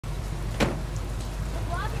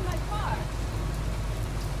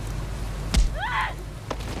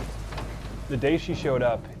The day she showed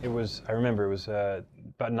up, I remember, it was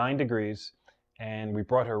about 9 degrees, and we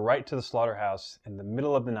brought her right to the slaughterhouse in the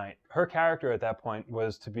middle of the night. Her character at that point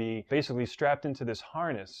was to be basically strapped into this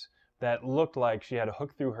harness that looked like she had a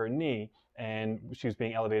hook through her knee, and she was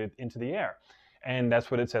being elevated into the air. And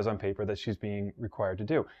that's what it says on paper that she's being required to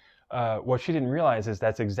do. What she didn't realize is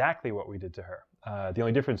that's exactly what we did to her. The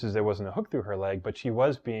only difference is there wasn't a hook through her leg, but she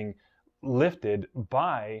was being lifted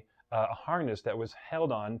by a harness that was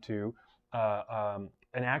held on to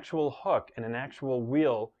an actual hook and an actual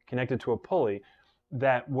wheel connected to a pulley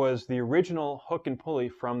that was the original hook and pulley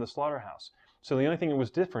from the slaughterhouse. So the only thing that was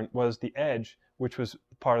different was the edge, which was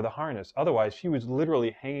part of the harness. Otherwise, she was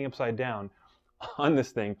literally hanging upside down on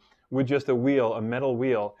this thing with just a wheel, a metal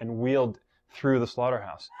wheel, and wheeled through the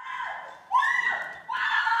slaughterhouse.